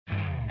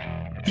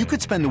You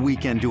could spend the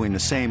weekend doing the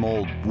same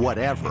old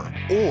whatever,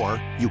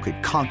 or you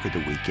could conquer the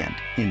weekend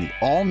in the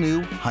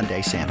all-new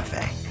Hyundai Santa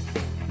Fe.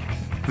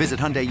 Visit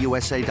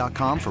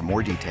HyundaiUSA.com for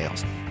more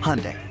details.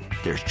 Hyundai,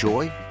 there's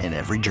joy in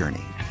every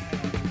journey.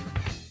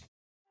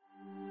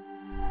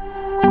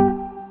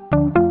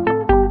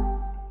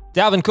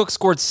 Dalvin Cook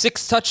scored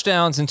 6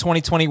 touchdowns in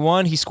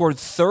 2021. He scored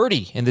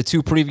 30 in the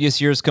 2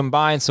 previous years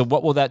combined. So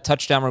what will that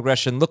touchdown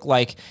regression look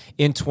like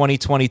in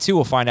 2022?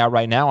 We'll find out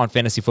right now on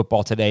Fantasy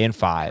Football Today in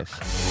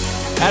 5.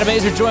 Adam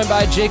Aizer joined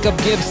by Jacob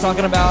Gibbs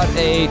talking about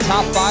a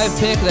top 5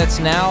 pick that's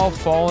now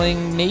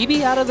falling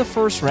maybe out of the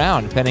first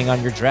round, depending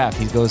on your draft.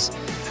 He goes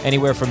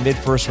anywhere from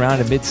mid-first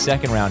round to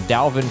mid-second round.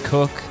 Dalvin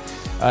Cook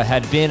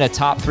had been a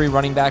top 3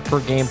 running back per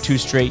game 2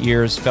 straight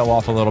years, fell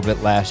off a little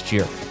bit last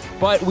year.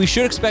 But we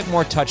should expect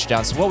more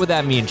touchdowns. So what would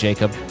that mean,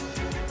 Jacob?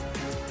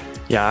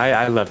 Yeah,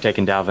 I love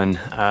taking Dalvin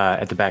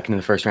at the back end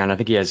of the first round. I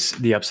think he has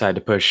the upside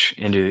to push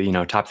into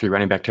top 3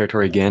 running back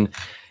territory again.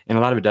 And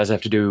a lot of it does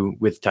have to do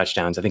with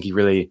touchdowns. I think he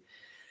really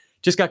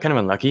just got kind of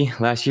unlucky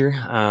last year.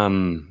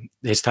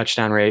 His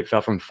touchdown rate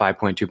fell from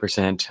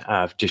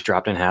 5.2%, just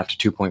dropped in half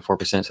to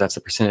 2.4%. So that's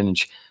the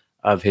percentage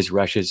of his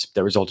rushes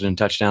that resulted in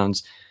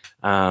touchdowns.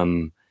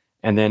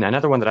 And then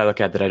another one that I look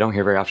at that I don't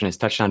hear very often is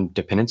touchdown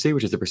dependency,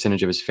 which is the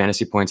percentage of his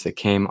fantasy points that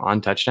came on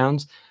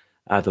touchdowns.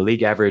 The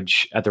league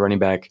average at the running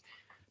back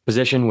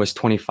position was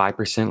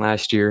 25%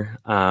 last year.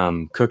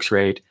 Cook's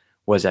rate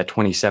was at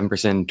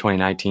 27% in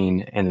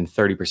 2019 and then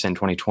 30% in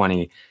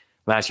 2020.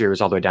 Last year it was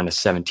all the way down to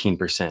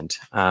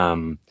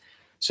 17%.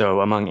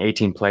 So among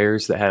 18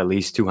 players that had at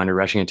least 200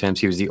 rushing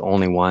attempts, he was the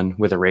only one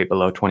with a rate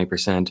below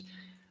 20%.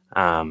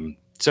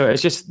 So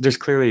it's just, there's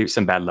clearly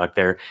some bad luck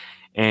there.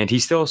 And he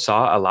still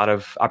saw a lot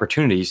of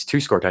opportunities to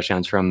score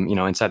touchdowns from,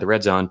 inside the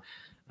red zone.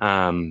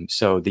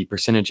 So the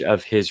percentage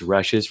of his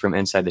rushes from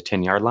inside the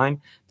 10-yard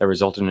line that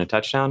resulted in a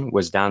touchdown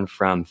was down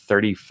from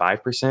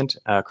 35%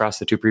 across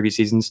the 2 previous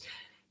seasons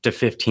to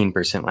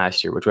 15%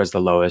 last year, which was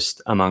the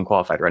lowest among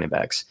qualified running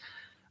backs.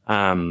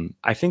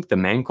 I think the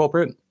main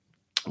culprit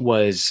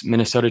was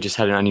Minnesota just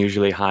had an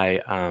unusually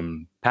high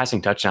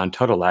passing touchdown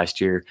total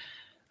last year.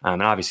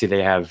 And obviously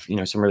they have,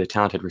 some really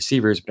talented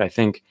receivers, but I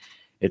think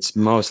it's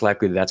most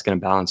likely that's going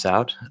to balance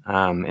out.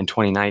 In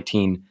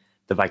 2019,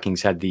 the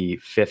Vikings had the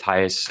 5th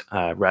highest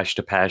rush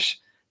to pass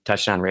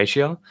touchdown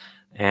ratio,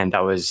 and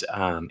that was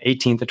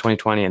 18th in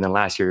 2020. And then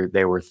last year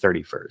they were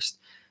 31st.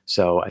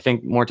 So I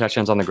think more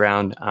touchdowns on the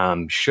ground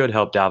should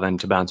help Dalvin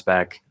to bounce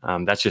back.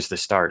 That's just the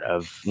start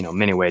of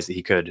many ways that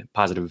he could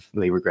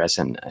positively regress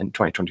in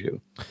 2022.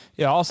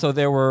 Yeah. Also,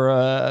 there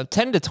were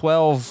 10 to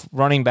 12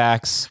 running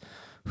backs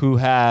who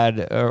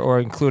had, or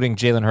including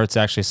Jalen Hurts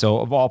actually, so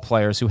of all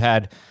players who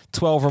had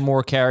 12 or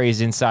more carries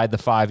inside the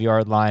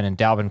 5-yard line, and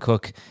Dalvin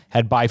Cook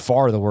had by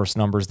far the worst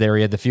numbers there.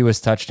 He had the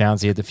fewest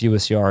touchdowns, he had the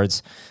fewest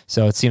yards,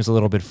 so it seems a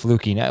little bit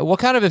fluky. Now, what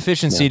kind of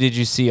efficiency did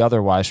you see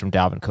otherwise from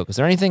Dalvin Cook? Is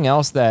there anything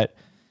else that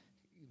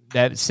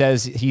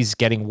says he's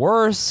getting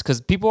worse?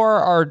 Because people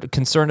are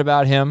concerned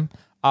about him,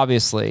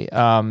 obviously.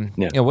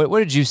 What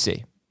did you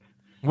see?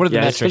 What did the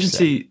metrics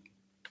say?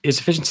 His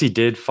efficiency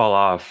did fall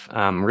off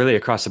really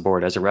across the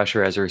board as a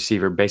rusher, as a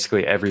receiver.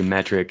 Basically every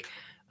metric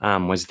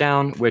was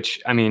down,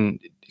 which,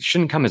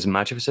 shouldn't come as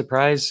much of a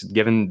surprise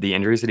given the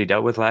injuries that he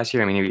dealt with last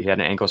year. He had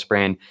an ankle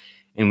sprain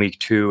in week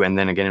 2 and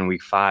then again in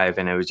week 5,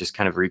 and it was just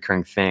kind of a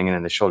recurring thing. And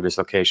then the shoulder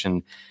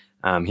dislocation.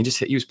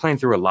 He was playing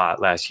through a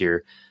lot last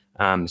year.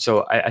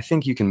 So I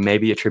think you can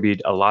maybe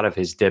attribute a lot of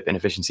his dip in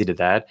efficiency to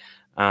that.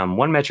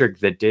 One metric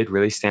that did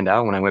really stand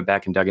out when I went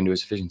back and dug into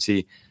his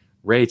efficiency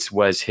rates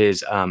was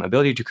his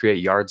ability to create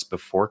yards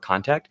before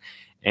contact.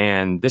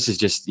 And this is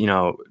just,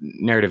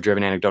 narrative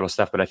driven anecdotal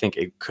stuff, but I think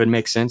it could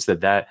make sense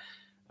that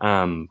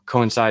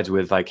coincides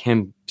with like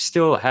him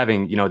still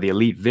having, the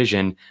elite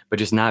vision, but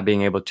just not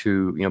being able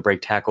to,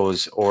 break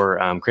tackles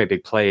or create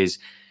big plays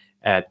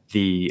at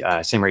the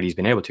same rate he's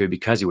been able to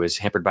because he was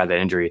hampered by that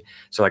injury.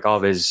 So like all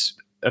of his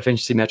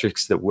efficiency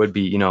metrics that would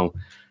be,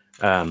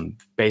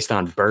 based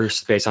on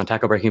burst, based on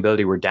tackle breaking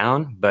ability were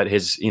down, but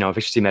his,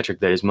 efficiency metric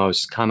that is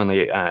most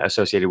commonly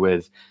associated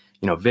with,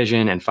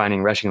 vision and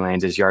finding rushing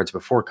lanes is yards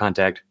before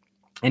contact,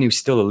 and he was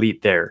still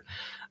elite there.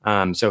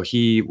 So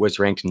he was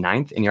ranked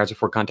 9th in yards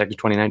before contact in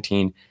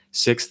 2019,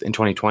 6th in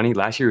 2020.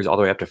 Last year he was all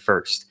the way up to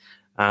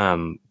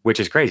 1st, which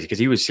is crazy because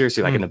he was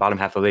seriously like in the bottom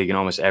half of the league in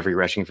almost every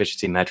rushing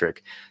efficiency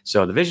metric.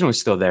 So the vision was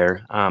still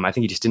there. I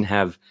think he just didn't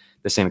have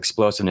the same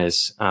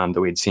explosiveness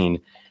that we had seen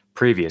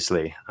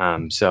previously.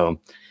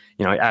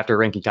 After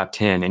ranking top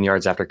 10 in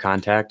yards after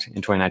contact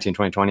in 2019,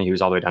 2020, he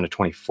was all the way down to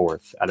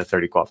 24th out of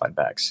 30 qualified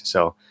backs.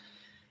 So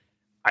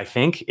I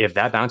think if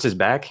that bounces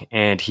back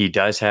and he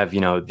does have,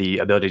 the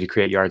ability to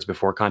create yards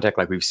before contact,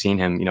 like we've seen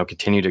him,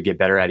 continue to get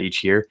better at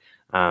each year,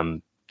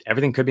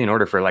 everything could be in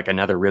order for like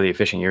another really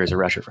efficient year as a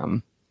rusher from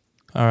him.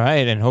 All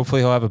right. And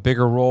hopefully he'll have a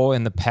bigger role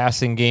in the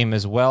passing game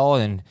as well.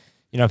 And,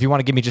 if you want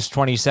to give me just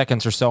 20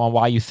 seconds or so on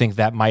why you think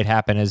that might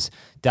happen, as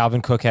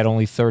Dalvin Cook had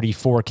only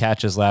 34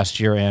 catches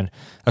last year and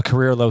a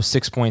career low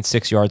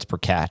 6.6 yards per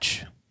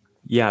catch.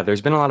 Yeah,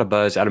 there's been a lot of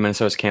buzz out of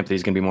Minnesota's camp that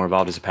he's going to be more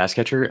involved as a pass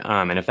catcher.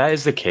 And if that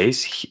is the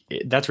case,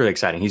 that's really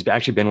exciting. He's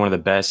actually been one of the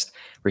best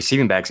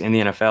receiving backs in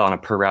the NFL on a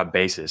per route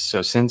basis.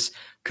 So since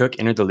Cook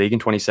entered the league in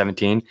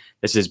 2017,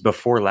 this is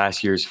before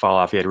last year's fall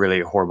off. He had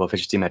really horrible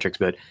efficiency metrics,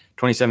 but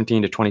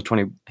 2017 to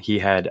 2020, he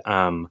had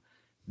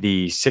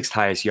the 6th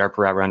highest yard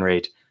per route run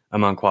rate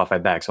among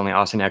qualified backs. Only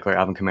Austin Eckler,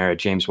 Alvin Kamara,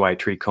 James White,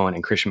 Tariq Cohen,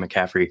 and Christian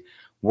McCaffrey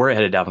were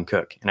ahead of Dalvin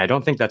Cook. And I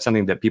don't think that's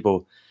something that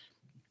people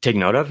take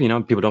note of.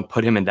 People don't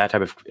put him in that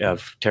type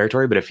of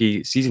territory, but if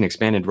he sees an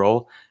expanded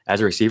role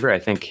as a receiver, I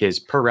think his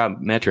per route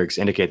metrics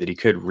indicate that he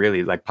could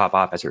really pop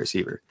off as a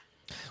receiver.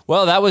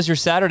 Well, that was your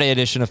Saturday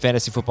edition of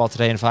Fantasy Football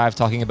Today in 5,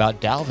 talking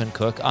about Dalvin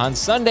Cook. On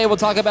Sunday, we'll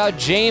talk about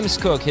James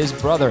Cook, his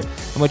brother,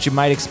 and what you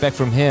might expect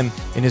from him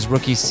in his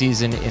rookie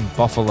season in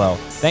Buffalo.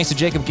 Thanks to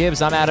Jacob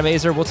Gibbs. I'm Adam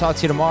Azer. We'll talk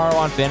to you tomorrow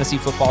on Fantasy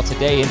Football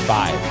Today in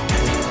 5.